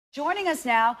Joining us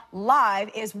now live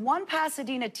is one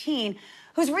Pasadena teen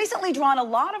who's recently drawn a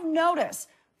lot of notice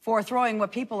for throwing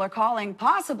what people are calling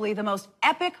possibly the most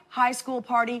epic high school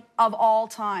party of all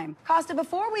time. Costa,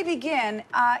 before we begin,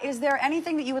 is there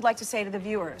anything that you would like to say to the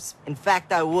viewers? In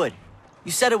fact, I would.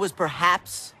 You said it was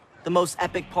perhaps the most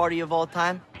epic party of all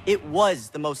time. It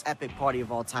was the most epic party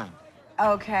of all time.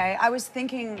 Okay, I was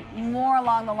thinking more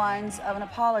along the lines of an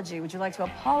apology. Would you like to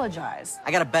apologize?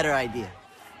 I got a better idea.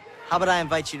 How about I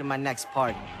invite you to my next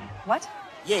party? What?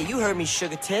 Yeah, you heard me,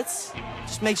 sugar tits.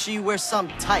 Just make sure you wear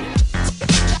something tight.